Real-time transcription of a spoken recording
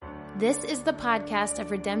This is the podcast of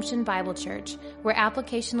Redemption Bible Church, where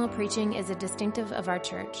applicational preaching is a distinctive of our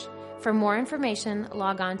church. For more information,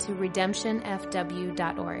 log on to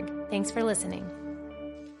redemptionfw.org. Thanks for listening.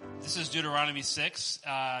 This is Deuteronomy 6,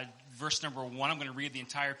 verse number 1. I'm going to read the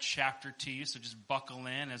entire chapter to you, so just buckle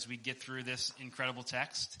in as we get through this incredible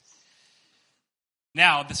text.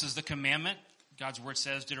 Now, this is the commandment. God's word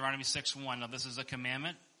says, Deuteronomy 6:1. Now, this is the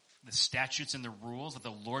commandment, the statutes and the rules that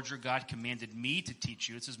the Lord your God commanded me to teach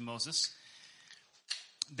you. It says Moses,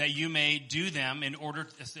 that you may do them in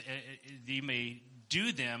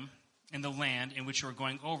the land in which you are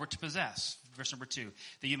going over to possess. Verse number 2,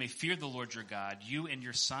 that you may fear the Lord your God, you and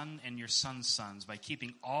your son and your son's sons, by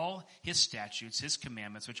keeping all his statutes, his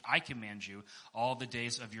commandments, which I command you all the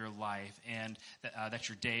days of your life, and that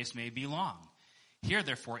your days may be long. Hear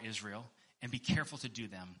therefore, Israel, and be careful to do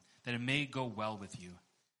them, that it may go well with you,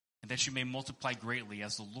 and that you may multiply greatly,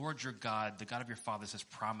 as the Lord your God, the God of your fathers, has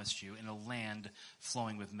promised you, in a land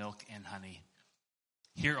flowing with milk and honey.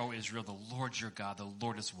 Hear, O Israel, the Lord your God, the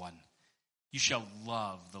Lord is one. You shall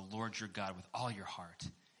love the Lord your God with all your heart,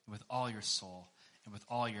 and with all your soul, and with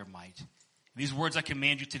all your might. These words I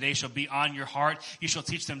command you today shall be on your heart. You shall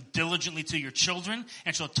teach them diligently to your children,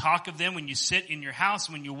 and shall talk of them when you sit in your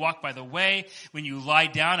house, when you walk by the way, when you lie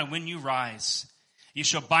down, and when you rise. You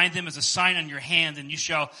shall bind them as a sign on your hand, and they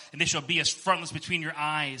shall be as frontlets between your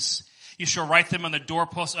eyes. You shall write them on the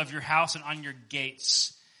doorposts of your house and on your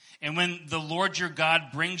gates. And when the Lord your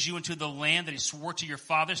God brings you into the land that he swore to your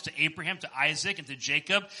fathers, to Abraham, to Isaac, and to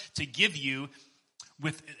Jacob, to give you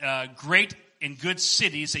with great and good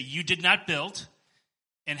cities that you did not build,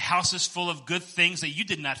 and houses full of good things that you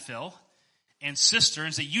did not fill, and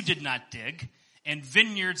cisterns that you did not dig, and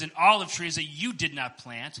vineyards and olive trees that you did not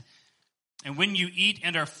plant, and when you eat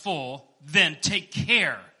and are full, then take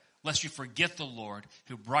care lest you forget the Lord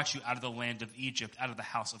who brought you out of the land of Egypt, out of the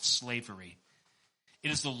house of slavery. It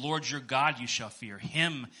is the Lord your God you shall fear.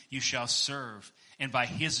 Him you shall serve, and by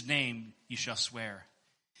his name you shall swear.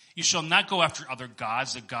 You shall not go after other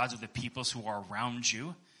gods, the gods of the peoples who are around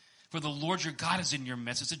you. For the Lord your God is in your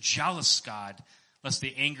midst. It's a jealous God, lest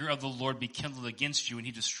the anger of the Lord be kindled against you, and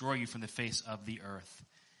he destroy you from the face of the earth.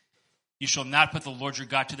 You shall not put the Lord your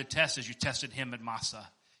God to the test as you tested him at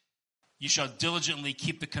Massah. You shall diligently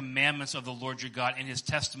keep the commandments of the Lord your God and his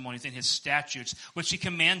testimonies and his statutes, which he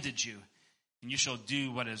commanded you. And you shall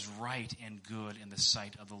do what is right and good in the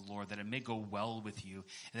sight of the Lord, that it may go well with you,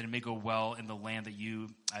 and that it may go well in the land that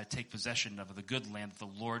you take possession of the good land that the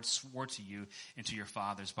Lord swore to you and to your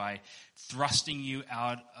fathers, by thrusting you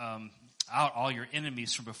out all your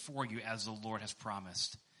enemies from before you, as the Lord has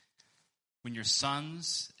promised. When your son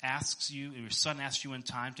asks you in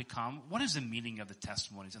time to come, what is the meaning of the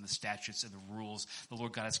testimonies and the statutes and the rules the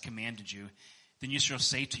Lord God has commanded you? Then you shall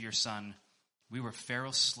say to your son, we were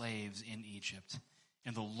Pharaoh's slaves in Egypt,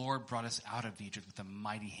 and the Lord brought us out of Egypt with a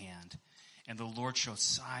mighty hand. And the Lord showed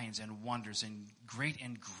signs and wonders and great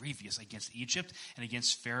and grievous against Egypt and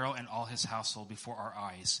against Pharaoh and all his household before our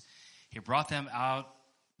eyes. He brought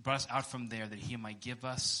us out from there that he might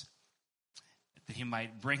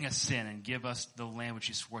bring us in and give us the land which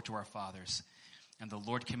he swore to our fathers. And the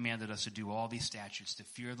Lord commanded us to do all these statutes, to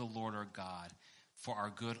fear the Lord our God for our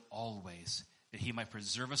good always, that he might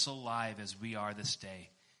preserve us alive as we are this day.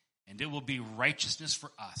 And it will be righteousness for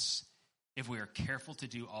us if we are careful to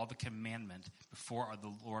do all the commandment before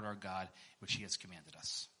the Lord our God, which he has commanded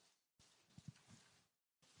us.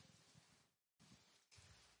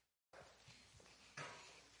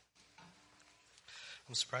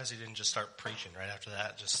 I'm surprised he didn't just start preaching right after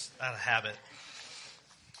that, just out of habit.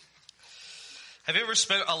 Have you ever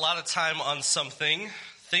spent a lot of time on something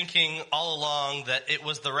thinking all along that it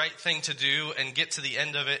was the right thing to do, and get to the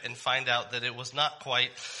end of it and find out that it was not quite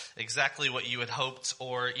exactly what you had hoped,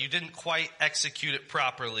 or you didn't quite execute it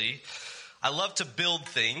properly? I love to build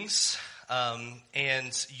things,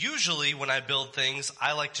 and usually when I build things,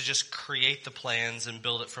 I like to just create the plans and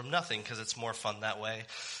build it from nothing because it's more fun that way.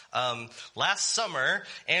 Last summer,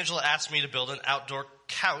 Angela asked me to build an outdoor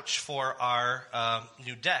couch for our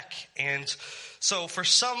new deck, and so for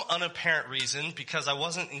some unapparent reason, because I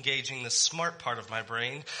wasn't engaging the smart part of my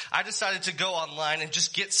brain, I decided to go online and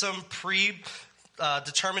just get some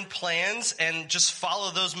determined plans and just follow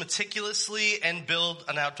those meticulously and build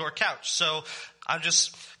an outdoor couch. So I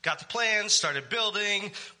just got the plans, started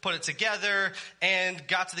building, put it together, and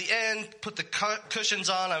got to the end, put the cushions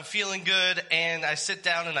on, I'm feeling good, and I sit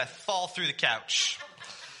down and I fall through the couch.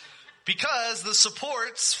 Because the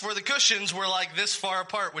supports for the cushions were like this far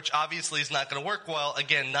apart, which obviously is not going to work well.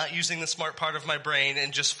 Again, not using the smart part of my brain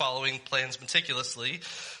and just following plans meticulously.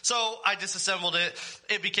 So I disassembled it.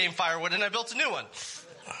 It became firewood, and I built a new one.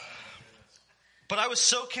 But I was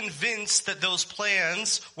so convinced that those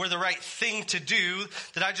plans were the right thing to do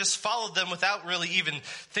that I just followed them without really even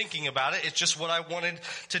thinking about it. It's just what I wanted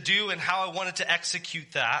to do and how I wanted to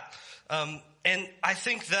execute that. And I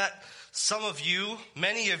think that some of you,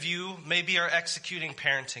 many of you, maybe are executing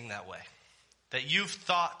parenting that way. That you've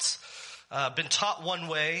been taught one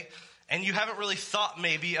way, and you haven't really thought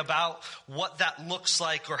maybe about what that looks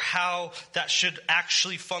like or how that should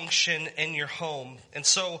actually function in your home. And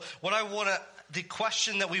so the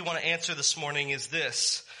question that we want to answer this morning is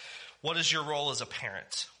this: what is your role as a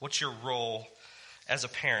parent? What's your role as a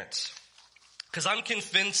parent? Because I'm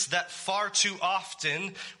convinced that far too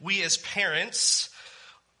often we as parents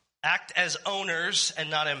act as owners and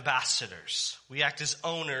not ambassadors. We act as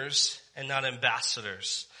owners and not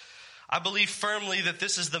ambassadors. I believe firmly that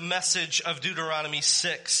this is the message of Deuteronomy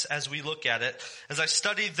 6 as we look at it. As I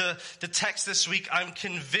studied the text this week, I'm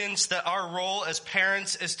convinced that our role as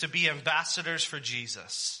parents is to be ambassadors for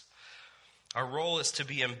Jesus. Our role is to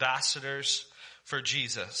be ambassadors for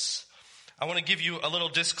Jesus. I want to give you a little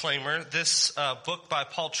disclaimer. This book by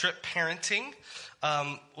Paul Tripp, Parenting,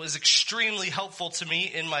 was extremely helpful to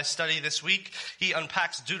me in my study this week. He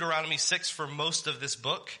unpacks Deuteronomy 6 for most of this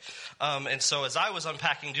book. And so as I was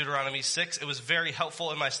unpacking Deuteronomy 6, it was very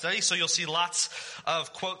helpful in my study. So you'll see lots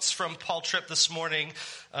of quotes from Paul Tripp this morning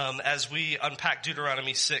as we unpack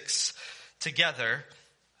Deuteronomy 6 together.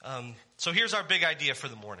 So here's our big idea for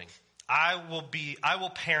the morning. I will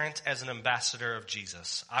parent as an ambassador of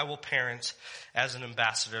Jesus. I will parent as an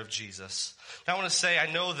ambassador of Jesus. Now I want to say,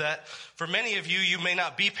 I know that for many of you, you may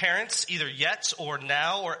not be parents either yet or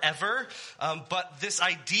now or ever. But this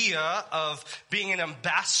idea of being an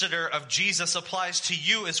ambassador of Jesus applies to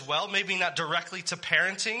you as well. Maybe not directly to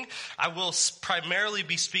parenting. I will primarily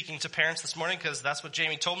be speaking to parents this morning because that's what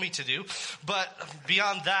Jamie told me to do. But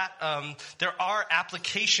beyond that, there are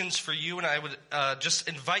applications for you. And I would just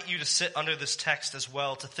invite you to sit under this text as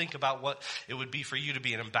well to think about what it would be for you to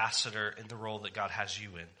be an ambassador in the role that God has you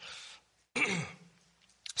in.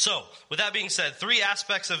 So, with that being said, 3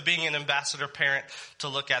 aspects of being an ambassador parent to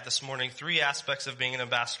look at this morning. 3 aspects of being an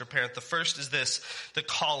ambassador parent. The first is this: the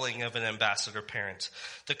calling of an ambassador parent.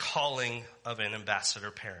 The calling of an ambassador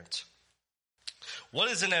parent. What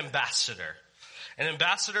is an ambassador? An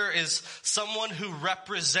ambassador is someone who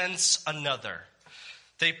represents another.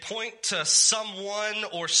 They point to someone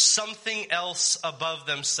or something else above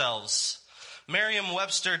themselves.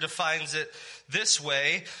 Merriam-Webster defines it this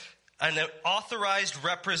way: an authorized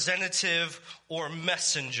representative or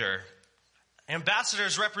messenger.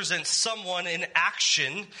 Ambassadors represent someone in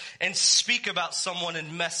action and speak about someone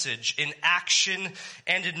in message, in action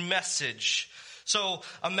and in message. So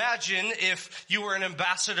imagine if you were an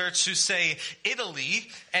ambassador to, say, Italy,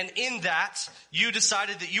 and in that you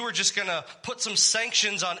decided that you were just going to put some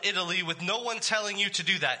sanctions on Italy with no one telling you to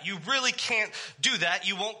do that. You really can't do that.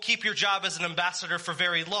 You won't keep your job as an ambassador for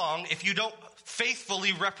very long if you don't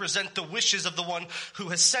faithfully represent the wishes of the one who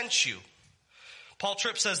has sent you. Paul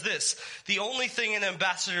Tripp says this: the only thing an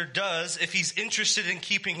ambassador does if he's interested in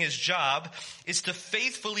keeping his job is to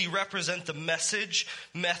faithfully represent the message,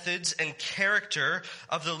 methods, and character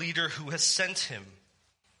of the leader who has sent him.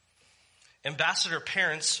 Ambassador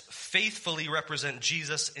parents faithfully represent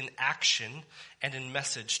Jesus in action and in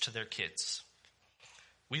message to their kids.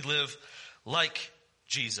 We live like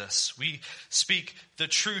Jesus. We speak the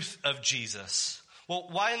truth of Jesus. Well,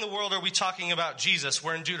 why in the world are we talking about Jesus?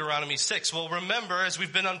 We're in Deuteronomy 6. Well, remember, as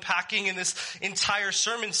we've been unpacking in this entire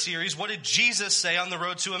sermon series, what did Jesus say on the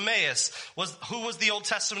road to Emmaus? Who was the Old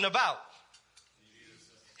Testament about?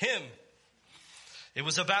 Jesus. Him. It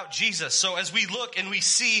was about Jesus. So as we look and we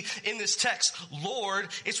see in this text, Lord,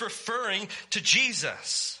 it's referring to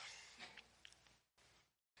Jesus.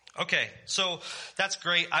 Okay, so that's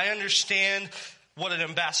great. I understand what an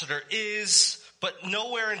ambassador is, but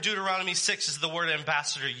nowhere in Deuteronomy 6 is the word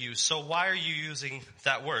ambassador used. So why are you using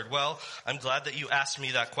that word? Well, I'm glad that you asked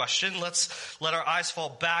me that question. Let's let our eyes fall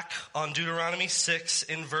back on Deuteronomy 6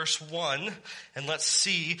 in verse 1, and let's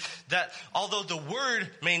see that although the word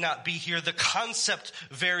may not be here, the concept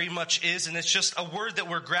very much is, and it's just a word that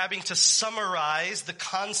we're grabbing to summarize the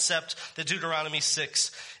concept that Deuteronomy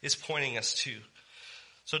 6 is pointing us to.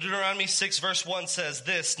 So Deuteronomy 6 verse 1 says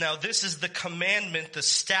this: now this is the commandment, the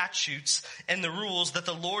statutes, and the rules that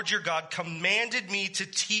the Lord your God commanded me to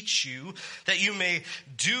teach you, that you may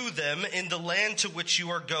do them in the land to which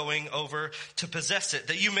you are going over to possess it,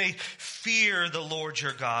 that you may fear the Lord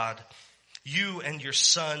your God, you and your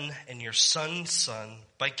son and your son's son,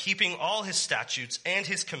 by keeping all his statutes and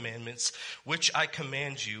his commandments, which I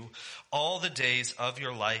command you all the days of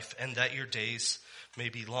your life, and that your days may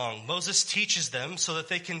be long. Moses teaches them so that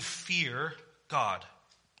they can fear God.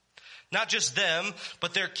 Not just them,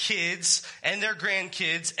 but their kids and their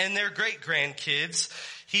grandkids and their great-grandkids.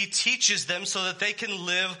 He teaches them so that they can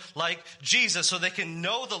live like Jesus, so they can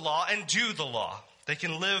know the law and do the law. They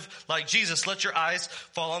can live like Jesus. Let your eyes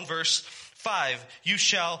fall on verse 5. You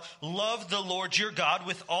shall love the Lord your God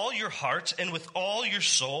with all your heart and with all your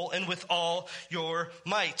soul and with all your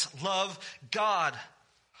might. Love God.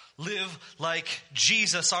 Live like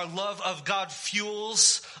Jesus. Our love of God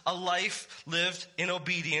fuels a life lived in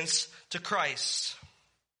obedience to Christ.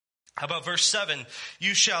 How about verse 7?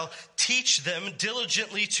 You shall teach them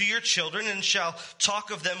diligently to your children and shall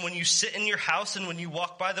talk of them when you sit in your house and when you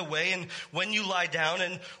walk by the way and when you lie down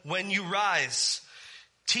and when you rise.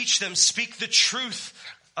 Teach them, speak the truth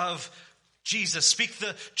of Jesus. Speak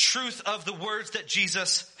the truth of the words that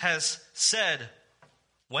Jesus has said.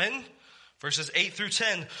 When? Verses 8 through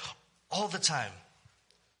 10, all the time,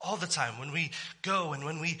 when we go and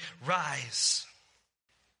when we rise.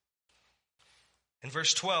 In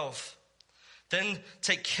verse 12, then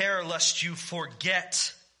take care lest you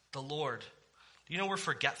forget the Lord. Do you know we're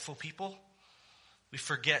forgetful people? We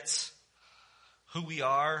forget who we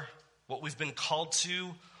are, what we've been called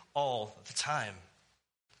to all the time.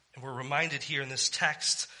 And we're reminded here in this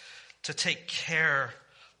text to take care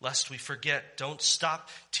lest we forget. Don't stop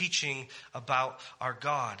teaching about our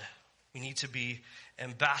God. We need to be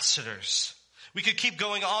ambassadors. We could keep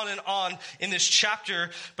going on in this chapter,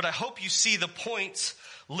 but I hope you see the point.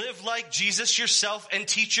 Live like Jesus yourself and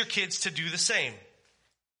teach your kids to do the same.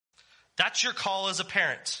 That's your call as a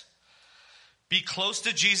parent. Be close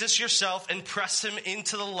to Jesus yourself and press him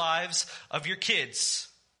into the lives of your kids.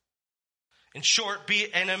 In short,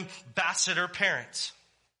 be an ambassador parent.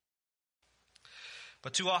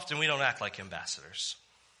 But too often we don't act like ambassadors.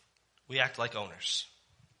 We act like owners.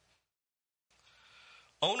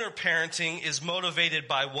 Owner parenting is motivated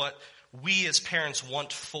by what we as parents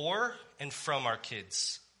want for and from our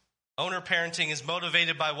kids. Owner parenting is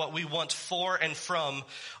motivated by what we want for and from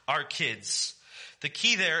our kids. The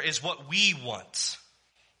key there is what we want.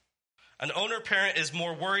 An owner parent is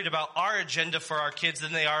more worried about our agenda for our kids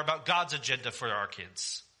than they are about God's agenda for our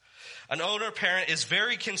kids. An owner parent is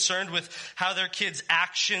very concerned with how their kids'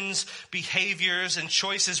 actions, behaviors, and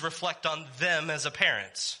choices reflect on them as a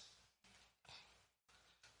parent.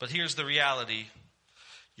 But here's the reality.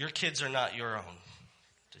 Your kids are not your own.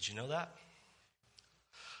 Did you know that?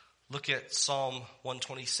 Look at Psalm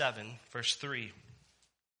 127, verse 3.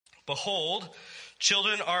 Behold,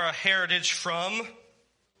 children are a heritage from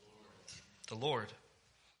the Lord.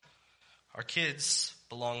 Our kids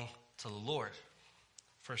belong to the Lord,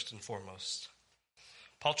 first and foremost.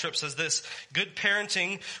 Paul Tripp says this: good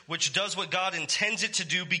parenting, which does what God intends it to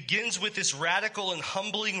do, begins with this radical and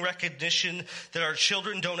humbling recognition that our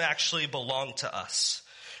children don't actually belong to us.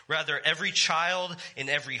 Rather, every child in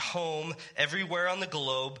every home, everywhere on the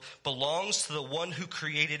globe, belongs to the one who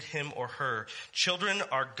created him or her. Children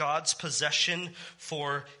are God's possession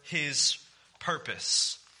for his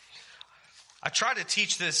purpose. I try to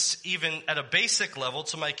teach this even at a basic level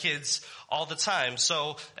to my kids all the time.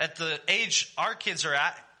 So at the age our kids are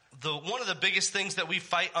at, one of the biggest things that we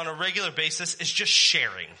fight on a regular basis is just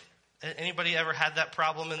sharing. Anybody ever had that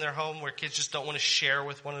problem in their home where kids just don't want to share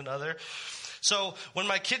with one another? So when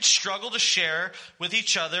my kids struggle to share with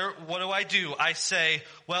each other, what do? I say,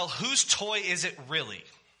 well, whose toy is it really?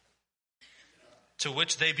 To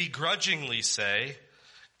which they begrudgingly say,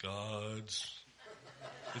 God's.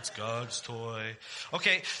 It's God's toy.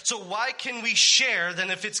 Okay, so why can we share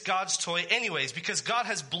then if it's God's toy anyways? Because God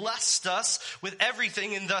has blessed us with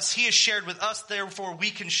everything, and thus he has shared with us, therefore we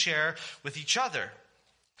can share with each other.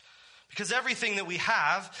 Because everything that we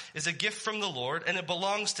have is a gift from the Lord, and it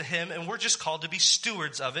belongs to him, and we're just called to be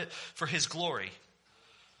stewards of it for his glory.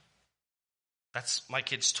 That's my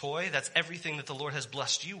kid's toy. That's everything that the Lord has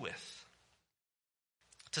blessed you with.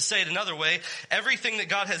 To say it another way, everything that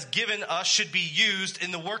God has given us should be used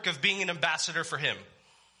in the work of being an ambassador for him.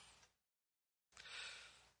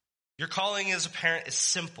 Your calling as a parent is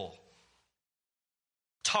simple.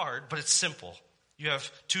 It's hard, but it's simple. You have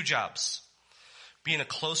two jobs. Be in a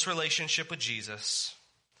close relationship with Jesus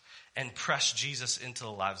and press Jesus into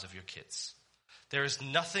the lives of your kids. There is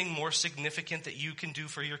nothing more significant that you can do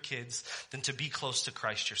for your kids than to be close to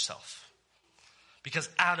Christ yourself. Because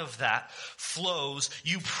out of that flows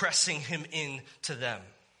you pressing him into them.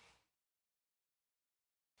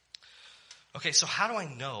 Okay, so how do I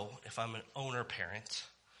know if I'm an owner parent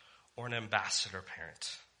or an ambassador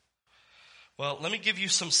parent? Well, let me give you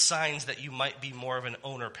some signs that you might be more of an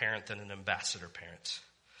owner parent than an ambassador parent.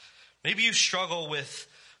 Maybe you struggle with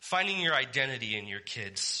finding your identity in your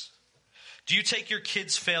kids. Do you take your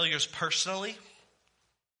kids' failures personally?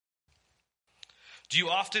 Do you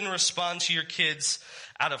often respond to your kids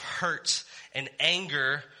out of hurt and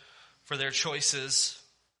anger for their choices?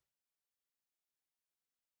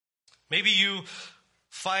 Maybe you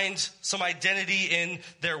find some identity in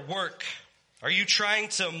their work. Are you trying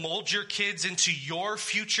to mold your kids into your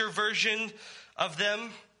future version of them?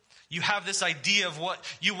 You have this idea of what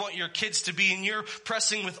you want your kids to be, and you're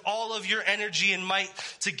pressing with all of your energy and might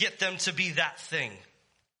to get them to be that thing.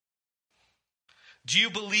 Do you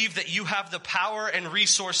believe that you have the power and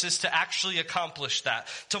resources to actually accomplish that?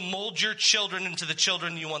 To mold your children into the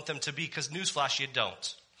children you want them to be? Because newsflash, you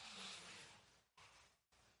don't.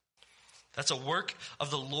 That's a work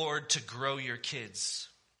of the Lord to grow your kids.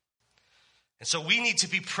 And so we need to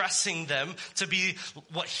be pressing them to be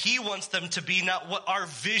what He wants them to be, not what our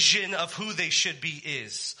vision of who they should be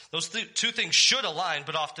is. Those two things should align,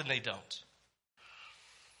 but often they don't.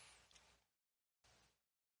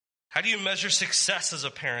 How do you measure success as a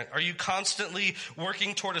parent? Are you constantly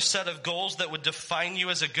working toward a set of goals that would define you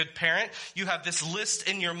as a good parent? You have this list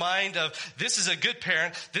in your mind of, this is a good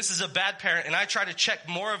parent, this is a bad parent, and I try to check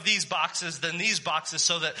more of these boxes than these boxes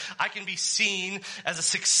so that I can be seen as a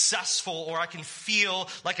successful, or I can feel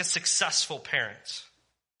like a successful parent.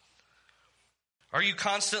 Are you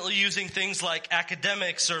constantly using things like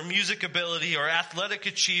academics or music ability or athletic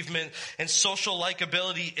achievement and social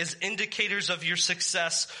likability as indicators of your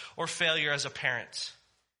success or failure as a parent?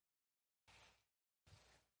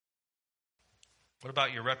 What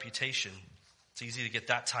about your reputation? It's easy to get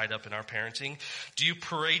that tied up in our parenting. Do you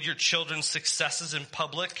parade your children's successes in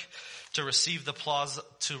public to receive the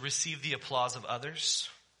applause of others?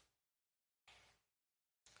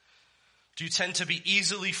 Do you tend to be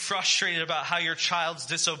easily frustrated about how your child's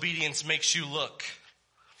disobedience makes you look?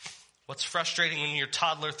 What's frustrating when your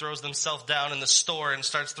toddler throws themselves down in the store and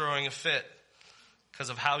starts throwing a fit? Because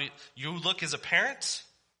of how you look as a parent?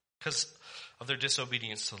 Because of their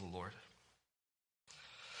disobedience to the Lord.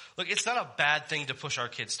 Look, it's not a bad thing to push our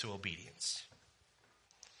kids to obedience.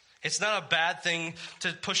 It's not a bad thing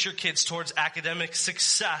to push your kids towards academic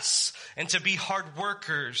success and to be hard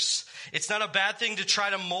workers. It's not a bad thing to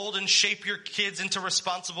try to mold and shape your kids into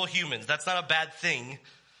responsible humans. That's not a bad thing.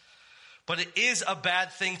 But it is a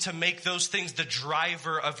bad thing to make those things the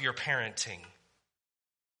driver of your parenting.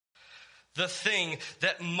 The thing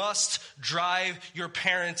that must drive your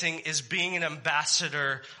parenting is being an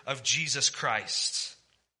ambassador of Jesus Christ.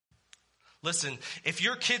 Listen, if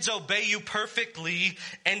your kids obey you perfectly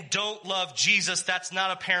and don't love Jesus, that's not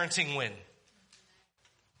a parenting win.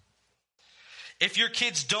 If your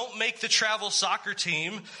kids don't make the travel soccer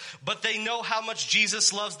team, but they know how much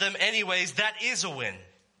Jesus loves them anyways, that is a win.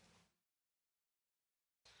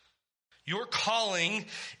 Your calling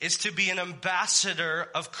is to be an ambassador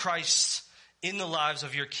of Christ in the lives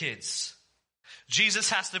of your kids. Jesus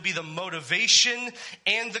has to be the motivation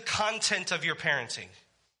and the content of your parenting.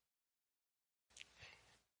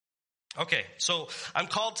 Okay, so I'm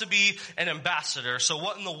called to be an ambassador. So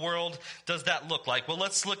what in the world does that look like? Well,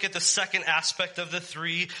 let's look at the second aspect of the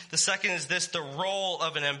three. The second is this, the role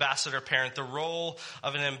of an ambassador parent. The role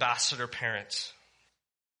of an ambassador parent.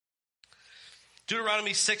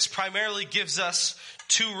 Deuteronomy 6 primarily gives us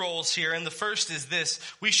two roles here. And the first is this,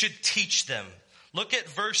 we should teach them. Look at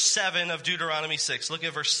verse 7 of Deuteronomy 6. Look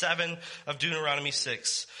at verse 7 of Deuteronomy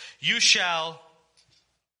 6. You shall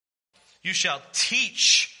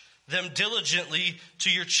teach them diligently to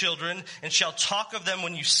your children, and shall talk of them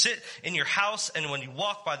when you sit in your house, and when you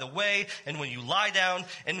walk by the way, and when you lie down,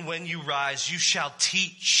 and when you rise. You shall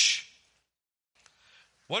teach.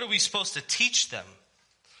 What are we supposed to teach them?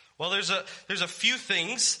 Well, there's a few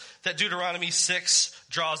things that Deuteronomy 6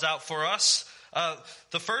 draws out for us.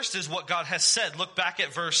 The first is what God has said. Look back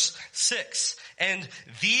at verse 6. And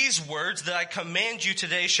these words that I command you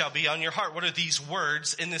today shall be on your heart. What are these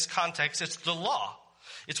words in this context? It's the law.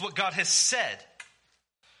 It's what God has said.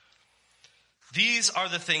 These are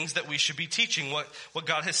the things that we should be teaching, what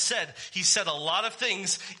God has said. He said a lot of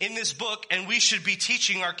things in this book, and we should be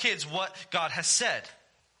teaching our kids what God has said.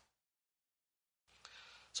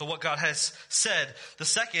 So what God has said. The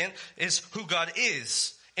second is who God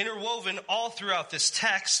is. Interwoven all throughout this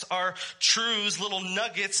text are truths, little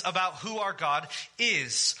nuggets about who our God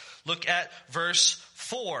is. Look at verse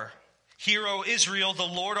 4. Hear, O Israel, the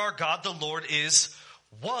Lord our God, the Lord is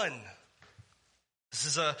one. This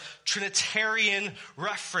is a Trinitarian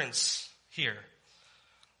reference here.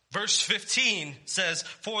 Verse 15 says,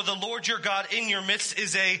 for the Lord your God in your midst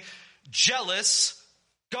is a jealous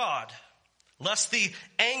God, lest the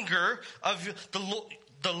anger of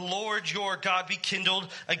the Lord your God be kindled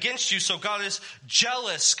against you. So God is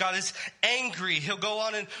jealous. God is angry. He'll go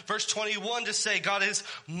on in verse 21 to say God is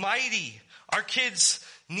mighty. Our kids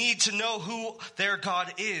need to know who their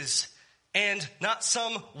God is, and not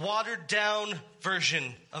some watered down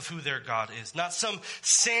version of who their God is, not some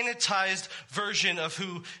sanitized version of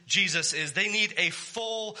who Jesus is. They need a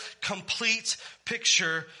full, complete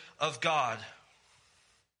picture of God.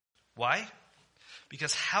 Why?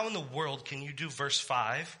 Because how in the world can you do verse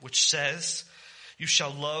 5, which says, you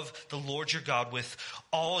shall love the Lord your God with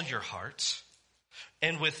all your heart,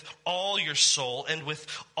 and with all your soul, and with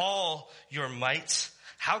all your might?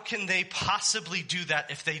 How can they possibly do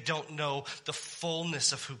that if they don't know the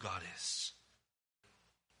fullness of who God is?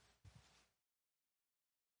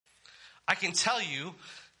 I can tell you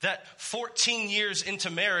that 14 years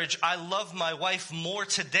into marriage, I love my wife more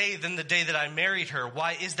today than the day that I married her.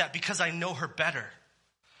 Why is that? Because I know her better.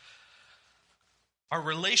 Our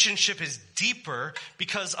relationship is deeper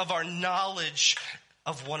because of our knowledge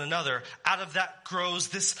of one another. Out of that grows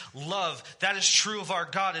this love. That is true of our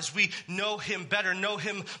God. As we know him better, know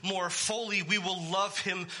him more fully, we will love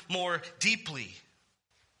him more deeply.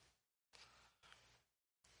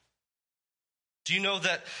 Do you know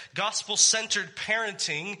that gospel-centered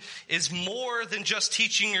parenting is more than just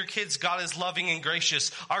teaching your kids God is loving and gracious?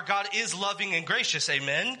 Our God is loving and gracious,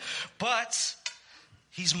 amen? But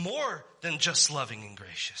he's more than just loving and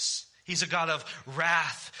gracious. He's a God of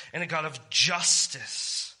wrath and a God of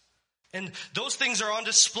justice. And those things are on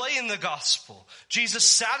display in the gospel. Jesus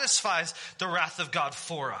satisfies the wrath of God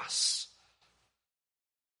for us.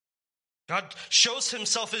 God shows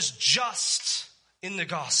himself as just in the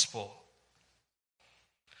gospel.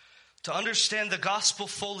 To understand the gospel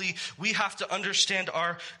fully, we have to understand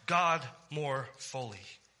our God more fully.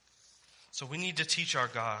 So we need to teach our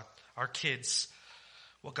kids,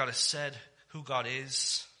 what God has said, who God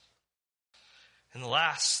is. And the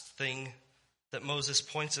last thing that Moses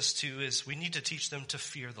points us to is we need to teach them to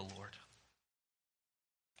fear the Lord.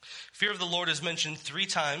 Fear of the Lord is mentioned 3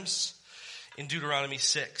 times in Deuteronomy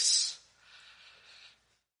 6.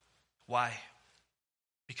 Why?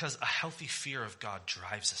 Because a healthy fear of God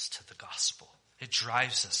drives us to the gospel. It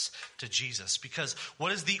drives us to Jesus. Because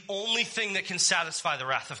what is the only thing that can satisfy the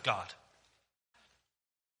wrath of God?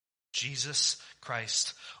 Jesus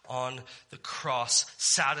Christ on the cross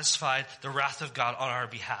satisfied the wrath of God on our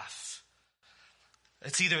behalf.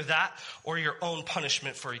 It's either that or your own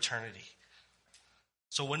punishment for eternity.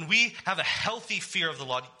 So when we have a healthy fear of the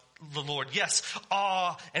Lord, yes,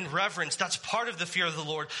 awe and reverence, that's part of the fear of the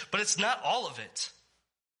Lord, but it's not all of it.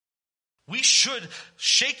 We should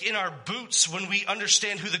shake in our boots when we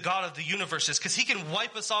understand who the God of the universe is, because he can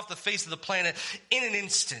wipe us off the face of the planet in an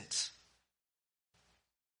instant.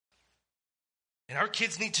 And our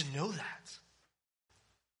kids need to know that.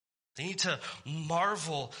 They need to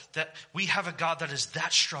marvel that we have a God that is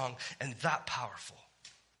that strong and that powerful.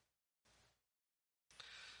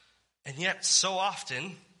 And yet, so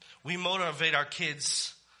often, we motivate our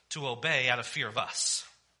kids to obey out of fear of us.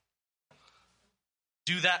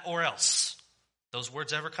 Do that or else. Those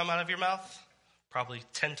words ever come out of your mouth? Probably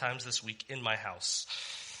 10 times this week in my house.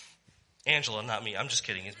 Angela, not me. I'm just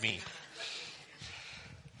kidding. It's me.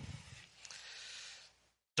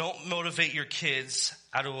 Don't motivate your kids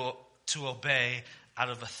to obey out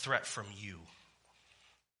of a threat from you.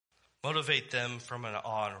 Motivate them from an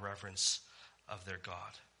awe and reverence of their God.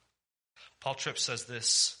 Paul Tripp says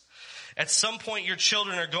this: at some point, your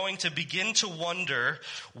children are going to begin to wonder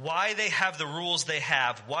why they have the rules they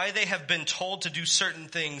have, why they have been told to do certain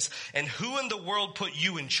things, and who in the world put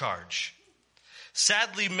you in charge.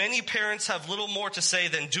 Sadly, many parents have little more to say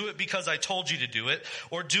than do it because I told you to do it,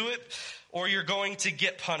 or you're going to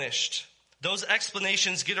get punished. Those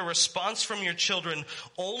explanations get a response from your children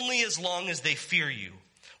only as long as they fear you.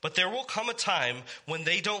 But there will come a time when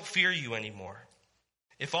they don't fear you anymore.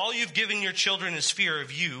 If all you've given your children is fear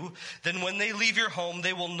of you, then when they leave your home,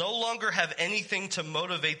 they will no longer have anything to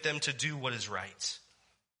motivate them to do what is right.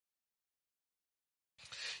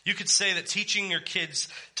 You could say that teaching your kids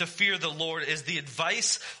to fear the Lord is the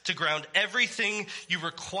advice to ground everything you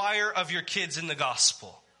require of your kids in the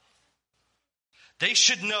gospel. They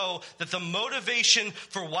should know that the motivation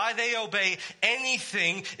for why they obey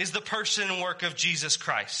anything is the person and work of Jesus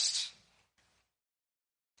Christ.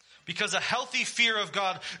 Because a healthy fear of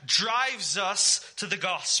God drives us to the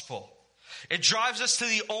gospel. It drives us to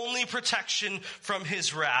the only protection from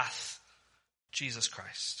his wrath, Jesus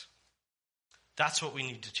Christ. That's what we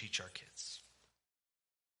need to teach our kids.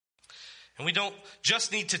 And we don't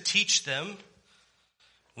just need to teach them.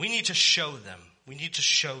 We need to show them. We need to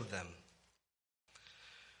show them.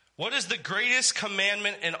 What is the greatest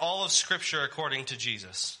commandment in all of Scripture according to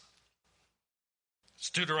Jesus?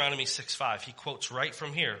 It's Deuteronomy 6:5. He quotes right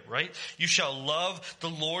from here, right? You shall love the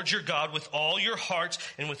Lord your God with all your heart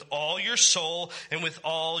and with all your soul and with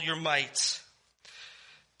all your might.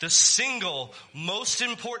 The single most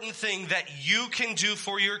important thing that you can do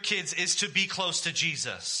for your kids is to be close to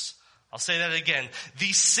Jesus. I'll say that again.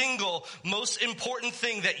 The single most important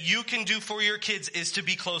thing that you can do for your kids is to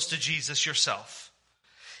be close to Jesus yourself.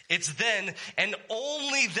 It's then and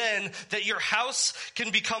only then that your house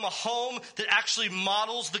can become a home that actually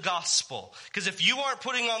models the gospel. Because if you aren't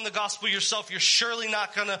putting on the gospel yourself, you're surely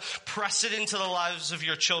not going to press it into the lives of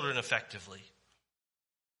your children effectively.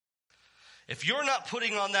 If you're not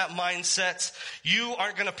putting on that mindset, you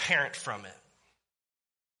aren't going to parent from it.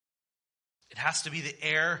 It has to be the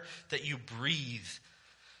air that you breathe.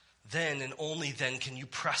 Then and only then can you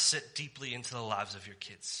press it deeply into the lives of your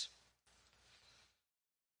kids.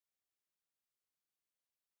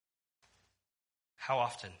 How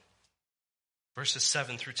often? Verses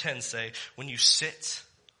 7 through 10 say, when you sit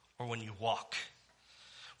or when you walk,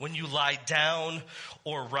 when you lie down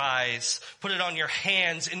or rise, put it on your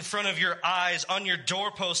hands, in front of your eyes, on your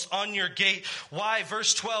doorpost, on your gate. Why?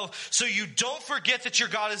 Verse 12, so you don't forget that your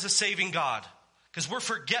God is a saving God. Because we're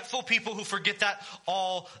forgetful people who forget that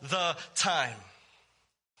all the time.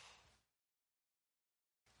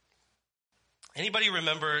 Anybody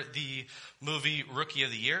remember the movie Rookie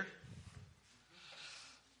of the Year?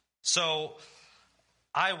 So,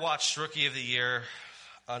 I watched Rookie of the Year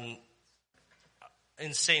an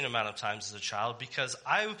insane amount of times as a child because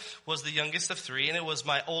I was the youngest of three and it was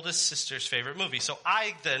my oldest sister's favorite movie. So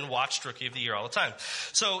I then watched Rookie of the Year all the time.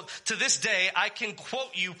 So to this day, I can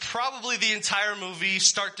quote you probably the entire movie,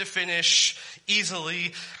 start to finish,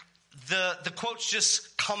 easily. The quotes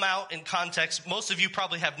just come out in context. Most of you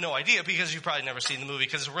probably have no idea because you've probably never seen the movie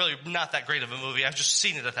because it's really not that great of a movie. I've just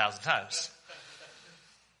seen it 1,000 times.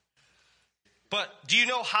 But do you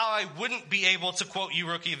know how I wouldn't be able to quote you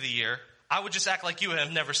Rookie of the Year? I would just act like you and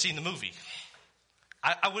have never seen the movie.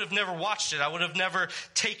 I would have never watched it. I would have never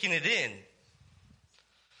taken it in.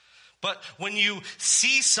 But when you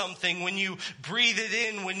see something, when you breathe it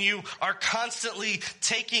in, when you are constantly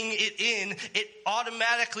taking it in, it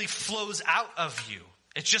automatically flows out of you.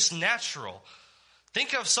 It's just natural.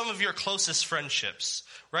 Think of some of your closest friendships,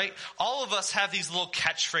 right? All of us have these little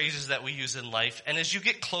catchphrases that we use in life. And as you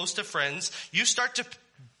get close to friends, you start to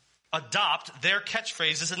adopt their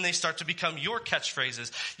catchphrases and they start to become your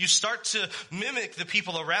catchphrases. You start to mimic the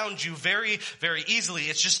people around you very, very easily.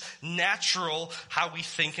 It's just natural how we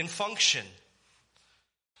think and function.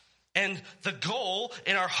 And the goal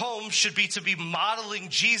in our home should be to be modeling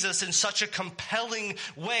Jesus in such a compelling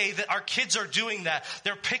way that our kids are doing that.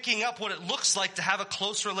 They're picking up what it looks like to have a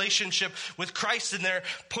close relationship with Christ and they're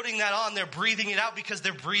putting that on. They're breathing it out because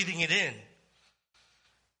they're breathing it in.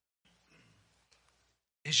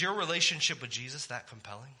 Is your relationship with Jesus that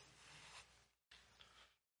compelling?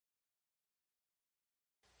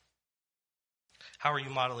 How are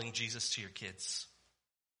you modeling Jesus to your kids?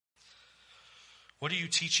 What are you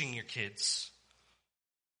teaching your kids?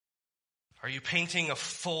 Are you painting a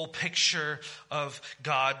full picture of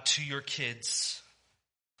God to your kids?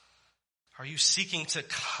 Are you seeking to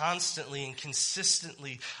constantly and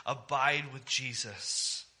consistently abide with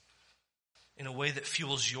Jesus in a way that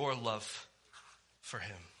fuels your love for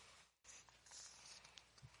him?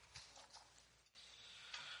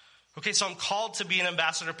 Okay, so I'm called to be an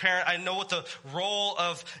ambassador parent. I know what the role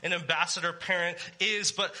of an ambassador parent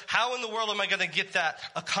is, but how in the world am I going to get that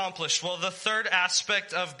accomplished? Well, the third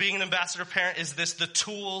aspect of being an ambassador parent is this, the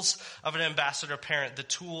tools of an ambassador parent. The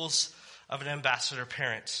tools of an ambassador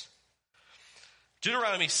parent.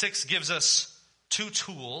 Deuteronomy 6 gives us 2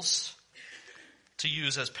 tools to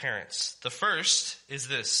use as parents. The first is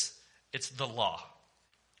this. It's the law.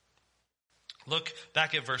 Look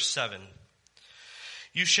back at verse 7.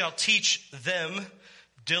 You shall teach them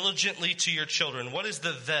diligently to your children. What is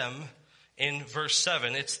the them in verse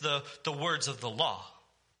 7? It's the words of the law.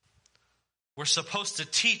 We're supposed to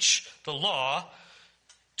teach the law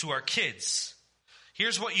to our kids.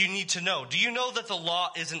 Here's what you need to know. Do you know that the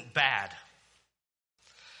law isn't bad?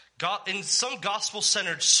 In some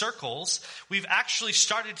gospel-centered circles, we've actually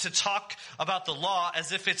started to talk about the law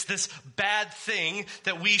as if it's this bad thing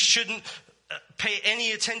that we shouldn't pay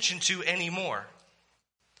any attention to anymore.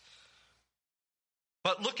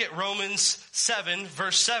 But look at Romans 7,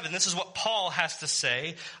 verse 7. This is what Paul has to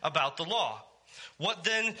say about the law. What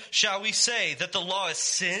then shall we say? That the law is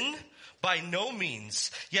sin? By no means.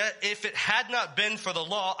 Yet if it had not been for the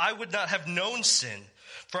law, I would not have known sin.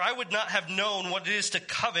 For I would not have known what it is to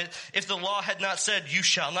covet if the law had not said, you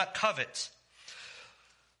shall not covet.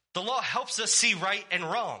 The law helps us see right and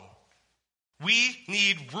wrong. We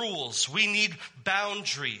need rules. We need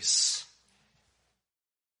boundaries.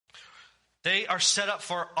 They are set up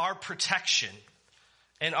for our protection,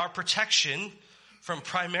 and our protection from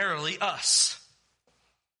primarily us.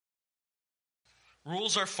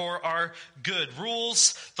 Rules are for our good.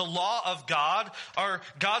 Rules, the law of God, are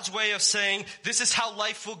God's way of saying, this is how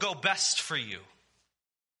life will go best for you.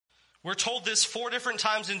 We're told this 4 different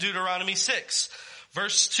times in Deuteronomy 6.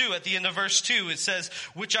 Verse 2, at the end of verse 2, it says,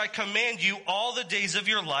 which I command you all the days of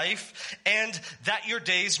your life, and that your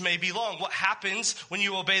days may be long. What happens when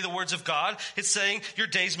you obey the words of God? It's saying your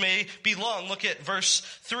days may be long. Look at verse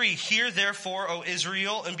 3. Hear therefore, O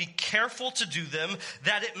Israel, and be careful to do them,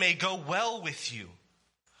 that it may go well with you.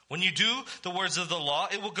 When you do the words of the law,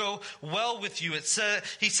 it will go well with you.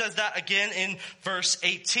 He says that again in verse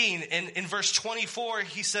 18. And in verse 24,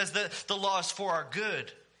 he says that the law is for our good.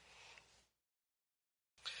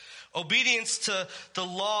 Obedience to the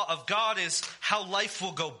law of God is how life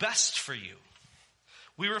will go best for you.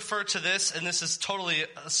 We refer to this, and this is totally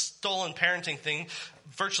a stolen parenting thing.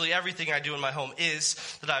 Virtually everything I do in my home is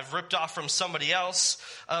that I've ripped off from somebody else.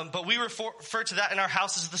 But we refer to that in our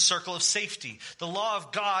house as the circle of safety. The law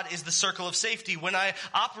of God is the circle of safety. When I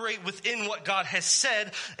operate within what God has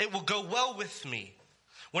said, it will go well with me.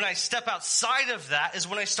 When I step outside of that is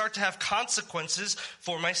when I start to have consequences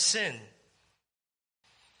for my sin.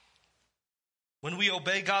 When we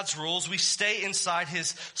obey God's rules, we stay inside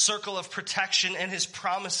his circle of protection and his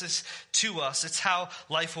promises to us. It's how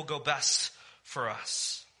life will go best for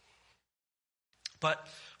us. But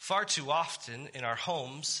far too often in our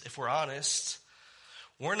homes, if we're honest,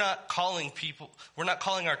 we're not calling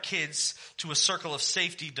our kids to a circle of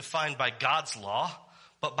safety defined by God's law,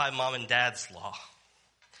 but by mom and dad's law,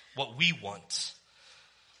 what we want.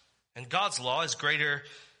 And God's law is greater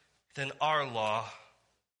than our law.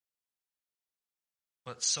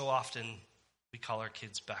 But so often we call our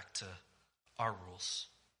kids back to our rules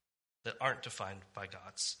that aren't defined by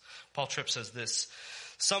God's. Paul Tripp says this,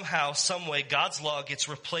 somehow, some way, God's law gets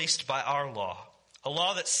replaced by our law. A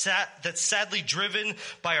law that's sadly driven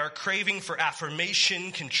by our craving for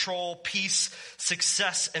affirmation, control, peace,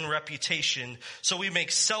 success, and reputation. So we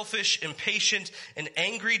make selfish, impatient, and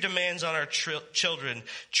angry demands on our children,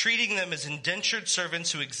 treating them as indentured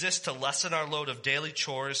servants who exist to lessen our load of daily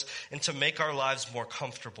chores and to make our lives more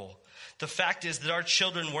comfortable. The fact is that our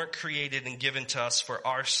children weren't created and given to us for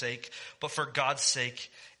our sake, but for God's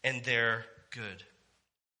sake and their good.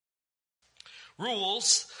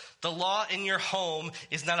 Rules, the law in your home,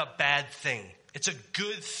 is not a bad thing. It's a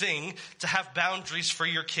good thing to have boundaries for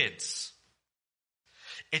your kids.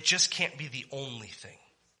 It just can't be the only thing.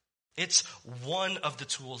 It's one of the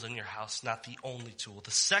tools in your house, not the only tool.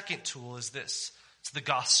 The second tool is this. It's the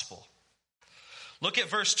gospel. Look at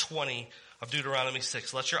verse 20 of Deuteronomy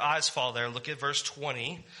 6. Let your eyes fall there. Look at verse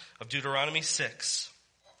 20 of Deuteronomy 6.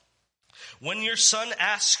 When your son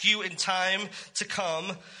asks you in time to come,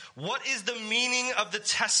 what is the meaning of the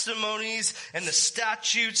testimonies and the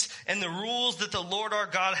statutes and the rules that the Lord our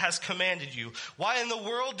God has commanded you? Why in the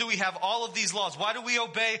world do we have all of these laws? Why do we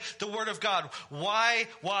obey the word of God? Why?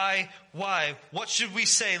 What should we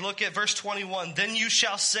say? Look at verse 21. Then you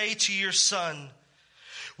shall say to your son,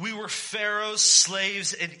 we were Pharaoh's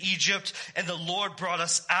slaves in Egypt, and the Lord brought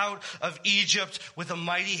us out of Egypt with a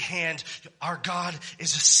mighty hand. Our God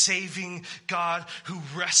is a saving God who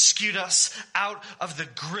rescued us out of the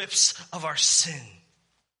grips of our sin.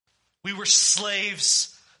 We were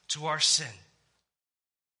slaves to our sin.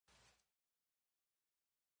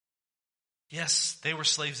 Yes, they were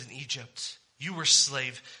slaves in Egypt. You were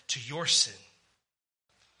slave to your sin.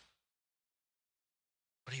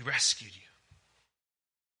 But he rescued you.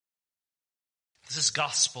 This is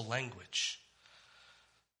gospel language.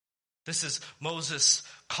 This is Moses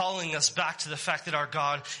calling us back to the fact that our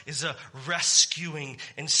God is a rescuing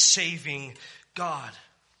and saving God.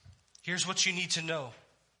 Here's what you need to know.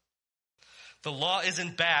 The law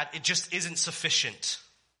isn't bad, it just isn't sufficient.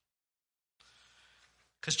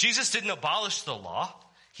 Because Jesus didn't abolish the law,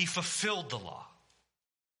 he fulfilled the law.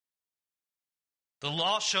 The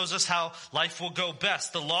law shows us how life will go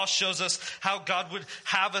best. The law shows us how God would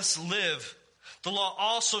have us live. The law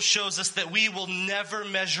also shows us that we will never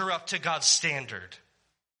measure up to God's standard.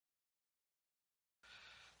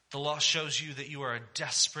 The law shows you that you are in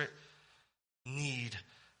desperate need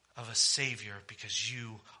of a Savior because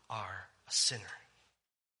you are a sinner.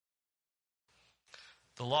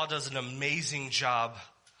 The law does an amazing job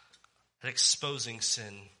at exposing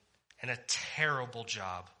sin and a terrible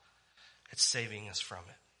job It's saving us from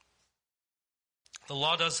it. The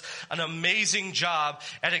law does an amazing job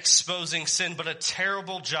at exposing sin, but a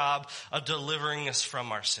terrible job of delivering us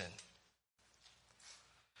from our sin.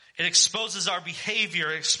 It exposes our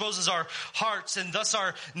behavior, it exposes our hearts, and thus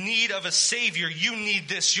our need of a Savior. You need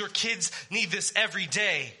this. Your kids need this every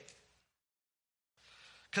day.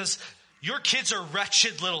 Because your kids are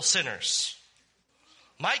wretched little sinners.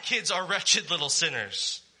 My kids are wretched little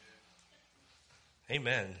sinners.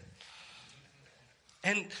 Amen.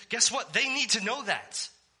 And guess what? They need to know that.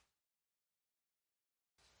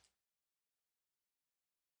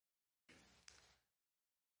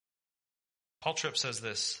 Paul Tripp says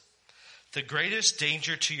this: the greatest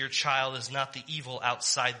danger to your child is not the evil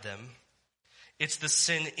outside them. It's the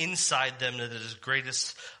sin inside them that is the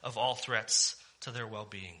greatest of all threats to their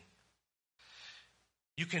well-being.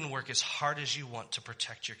 You can work as hard as you want to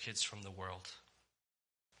protect your kids from the world,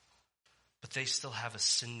 but they still have a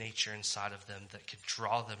sin nature inside of them that could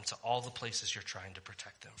draw them to all the places you're trying to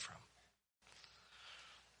protect them from.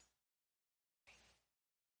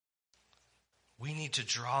 We need to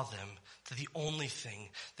draw them to the only thing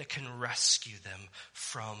that can rescue them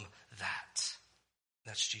from that.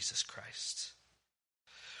 That's Jesus Christ.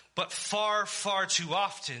 But far, far too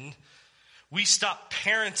often, we stop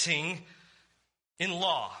parenting in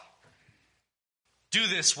law. Do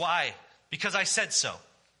this. Why? Because I said so.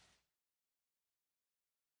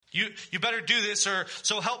 You better do this, or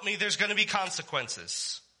so help me, there's going to be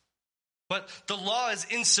consequences. But the law is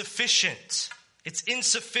insufficient. It's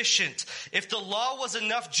insufficient. If the law was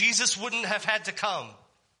enough, Jesus wouldn't have had to come.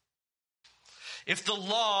 If the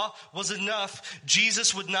law was enough,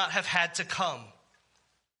 Jesus would not have had to come.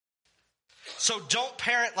 So don't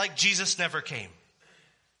parent like Jesus never came.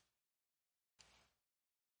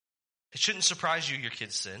 It shouldn't surprise you your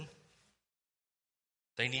kids sin.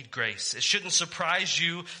 They need grace. It shouldn't surprise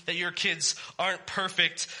you that your kids aren't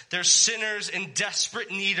perfect. They're sinners in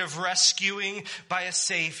desperate need of rescuing by a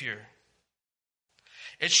Savior.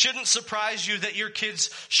 It shouldn't surprise you that your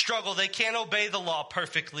kids struggle. They can't obey the law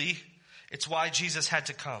perfectly. It's why Jesus had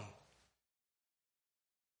to come.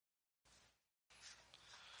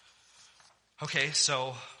 Okay,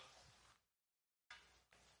 so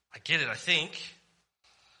I get it, I think.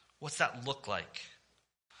 What's that look like?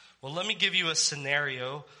 Well, let me give you a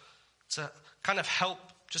scenario to kind of help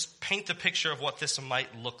just paint the picture of what this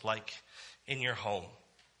might look like in your home.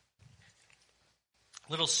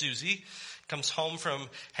 Little Susie comes home from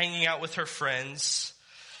hanging out with her friends,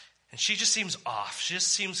 and she just seems off. She just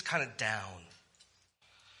seems kind of down.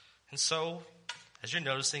 And so, as you're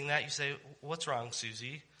noticing that, you say, "What's wrong,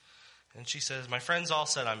 Susie?" And she says, "My friends all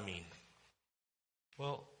said I'm mean."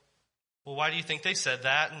 Well, why do you think they said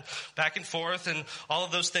that? And back and forth and all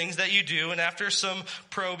of those things that you do. And after some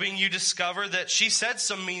probing, you discover that she said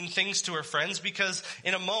some mean things to her friends because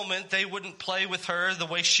in a moment they wouldn't play with her the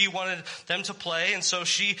way she wanted them to play. And so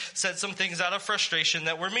she said some things out of frustration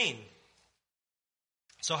that were mean.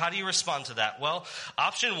 So how do you respond to that? Well,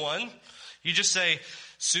 option one, you just say,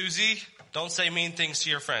 "Susie, don't say mean things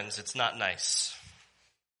to your friends. It's not nice."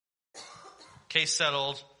 Case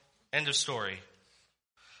settled. End of story.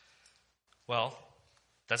 Well,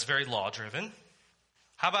 that's very law-driven.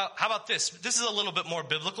 How about this? This is a little bit more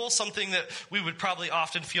biblical, something that we would probably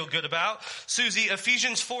often feel good about. Susie,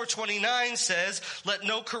 Ephesians 4:29 says, "Let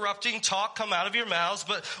no corrupting talk come out of your mouths,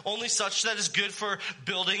 but only such that is good for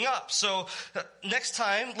building up." So next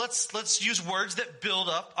time, let's use words that build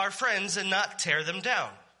up our friends and not tear them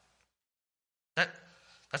down.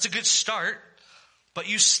 That's a good start, but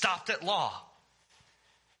you stopped at law.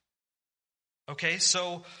 Okay,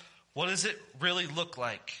 so what does it really look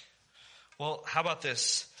like? Well, how about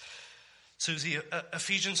this? Susie,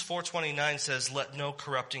 Ephesians 4:29 says, "Let no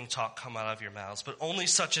corrupting talk come out of your mouths, but only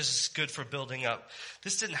such as is good for building up."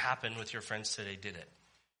 This didn't happen with your friends today, did it?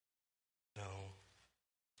 No.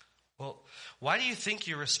 Well, why do you think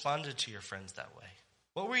you responded to your friends that way?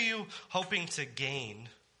 What were you hoping to gain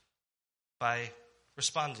by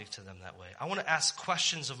responding to them that way? I want to ask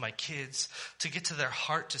questions of my kids to get to their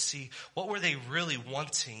heart to see what were they really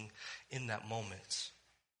wanting in that moment.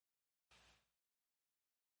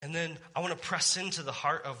 And then I want to press into the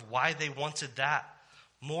heart of why they wanted that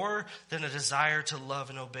more than a desire to love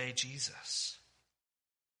and obey Jesus.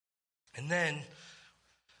 And then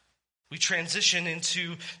we transition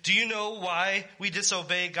into, do you know why we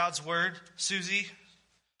disobey God's word, Susie?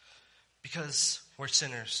 Because we're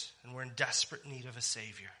sinners and we're in desperate need of a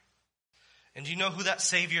Savior. And do you know who that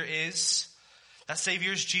Savior is? That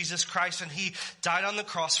Savior is Jesus Christ, and He died on the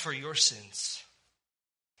cross for your sins.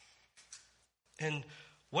 And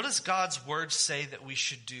what does God's word say that we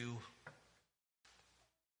should do?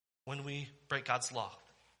 when we break God's law.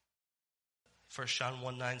 1 John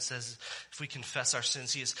 1:9 says, if we confess our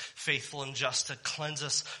sins, he is faithful and just to cleanse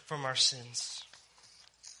us from our sins.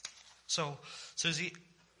 So, Susie,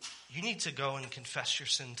 you need to go and confess your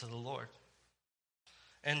sin to the Lord.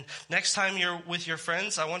 And next time you're with your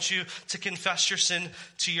friends, I want you to confess your sin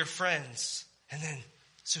to your friends. And then,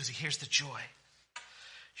 Susie, here's the joy.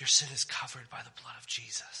 Your sin is covered by the blood of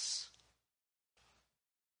Jesus.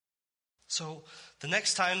 So the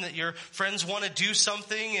next time that your friends want to do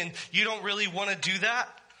something and you don't really want to do that,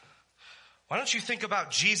 why don't you think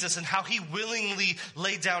about Jesus and how he willingly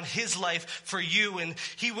laid down his life for you and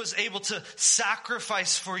he was able to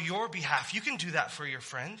sacrifice for your behalf. You can do that for your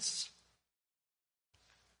friends.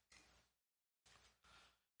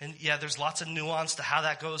 And yeah, there's lots of nuance to how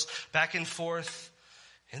that goes back and forth.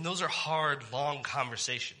 And those are hard, long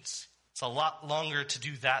conversations. It's a lot longer to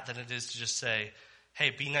do that than it is to just say, hey,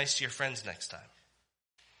 be nice to your friends next time.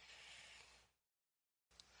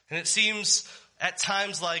 And it seems at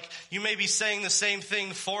times like you may be saying the same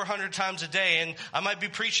thing 400 times a day, and I might be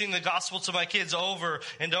preaching the gospel to my kids over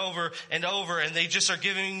and over and over, and they just are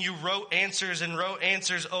giving you rote answers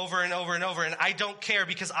over and over and over, and I don't care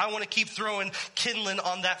because I want to keep throwing kindling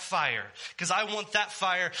on that fire because I want that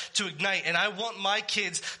fire to ignite, and I want my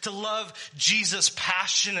kids to love Jesus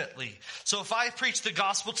passionately. So if I preach the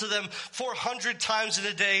gospel to them 400 times in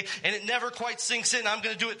a day and it never quite sinks in, I'm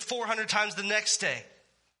going to do it 400 times the next day.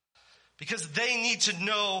 Because they need to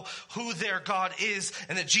know who their God is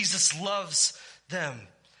and that Jesus loves them.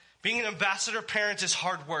 Being an ambassador parent is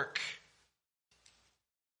hard work.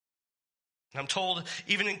 And I'm told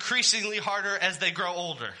even increasingly harder as they grow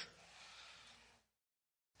older.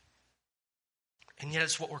 And yet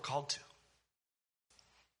it's what we're called to.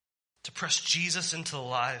 To press Jesus into the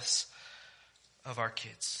lives of our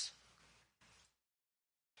kids.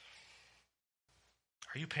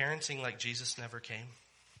 Are you parenting like Jesus never came?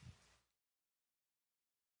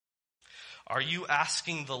 Are you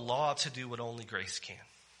asking the law to do what only grace can?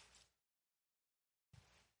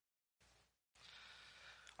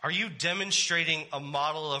 Are you demonstrating a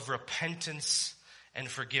model of repentance and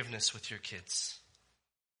forgiveness with your kids?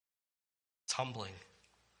 It's humbling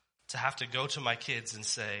to have to go to my kids and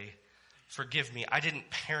say, forgive me, I didn't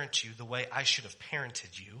parent you the way I should have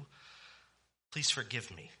parented you. Please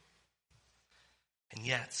forgive me. And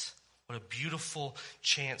yet, what a beautiful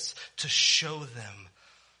chance to show them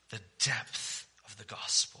the depth of the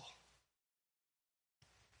gospel.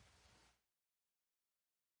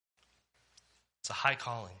 It's a high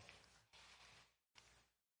calling.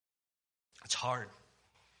 It's hard.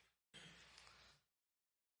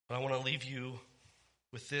 But I want to leave you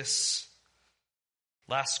with this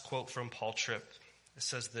last quote from Paul Tripp. It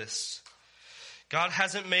says this: God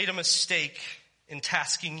hasn't made a mistake in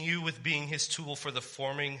tasking you with being his tool for the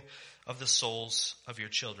forming of the souls of your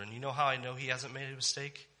children. You know how I know he hasn't made a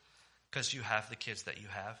mistake? Because you have the kids that you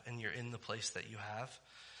have, and you're in the place that you have.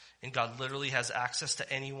 And God literally has access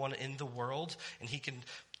to anyone in the world, and he can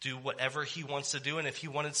do whatever he wants to do. And if he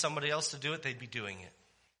wanted somebody else to do it, they'd be doing it.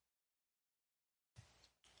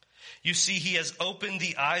 You see, he has opened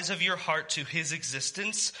the eyes of your heart to his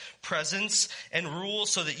existence, presence, and rule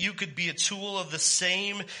so that you could be a tool of the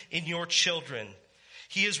same in your children.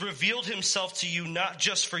 He has revealed himself to you, not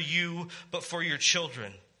just for you, but for your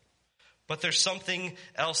children. But there's something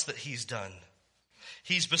else that he's done.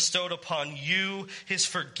 He's bestowed upon you his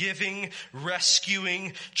forgiving,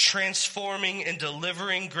 rescuing, transforming, and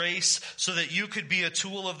delivering grace so that you could be a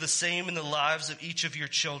tool of the same in the lives of each of your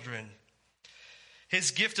children.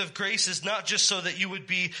 His gift of grace is not just so that you would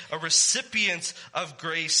be a recipient of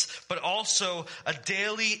grace, but also a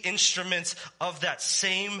daily instrument of that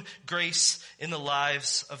same grace in the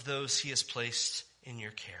lives of those he has placed in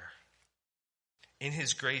your care. In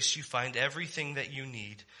his grace, you find everything that you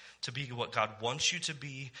need to be what God wants you to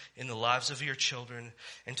be in the lives of your children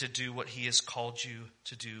and to do what he has called you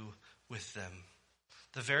to do with them.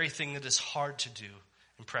 The very thing that is hard to do,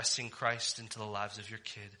 impressing Christ into the lives of your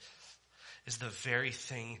kid, is the very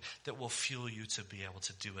thing that will fuel you to be able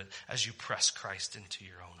to do it as you press Christ into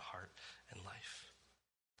your own heart and life.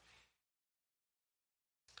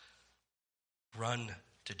 Run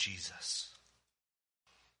to Jesus.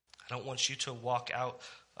 I don't want you to walk out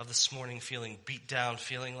of this morning feeling beat down,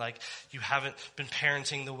 feeling like you haven't been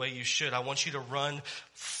parenting the way you should. I want you to run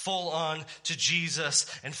full on to Jesus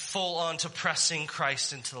and full on to pressing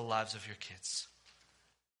Christ into the lives of your kids.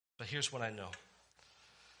 But here's what I know.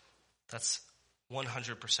 That's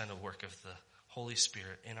 100% a work of the Holy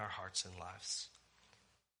Spirit in our hearts and lives.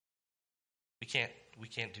 We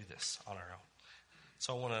can't do this on our own.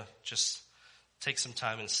 So I want to just take some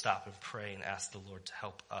time and stop and pray and ask the Lord to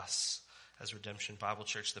help us as Redemption Bible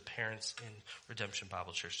Church, the parents in Redemption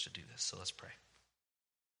Bible Church, to do this. So let's pray.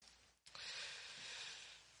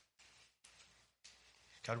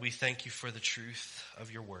 God, we thank you for the truth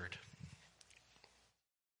of your word.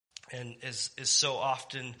 And as is so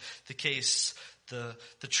often the case, the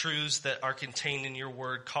truths that are contained in your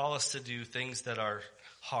word call us to do things that are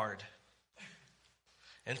hard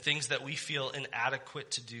and things that we feel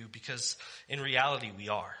inadequate to do, because in reality we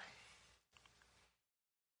are.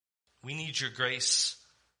 We need your grace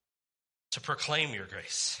to proclaim your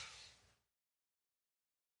grace.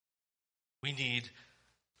 We need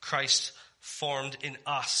Christ formed in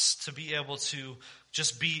us to be able to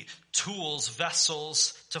just be tools,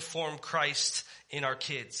 vessels to form Christ in our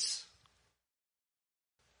kids.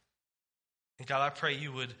 And God, I pray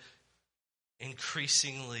you would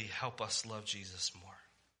increasingly help us love Jesus more,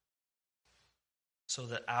 so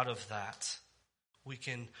that out of that we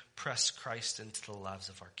can press Christ into the lives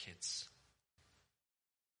of our kids.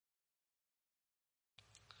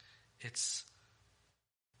 It's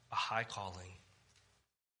a high calling.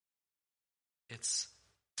 It's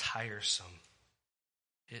tiresome.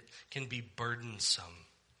 It can be burdensome.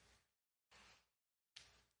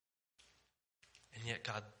 And yet,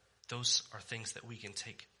 God, those are things that we can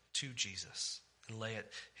take to Jesus and lay at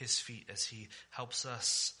his feet as he helps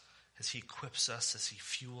us, as he equips us, as he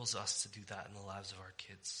fuels us to do that in the lives of our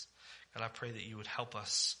kids. God, I pray that you would help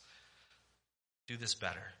us do this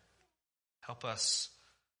better. Help us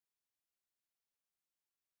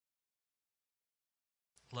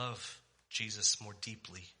love Jesus more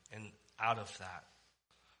deeply, and out of that,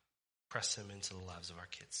 press him into the lives of our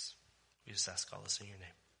kids. We just ask all this in your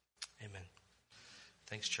name. Amen.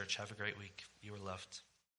 Thanks, church. Have a great week. You are loved.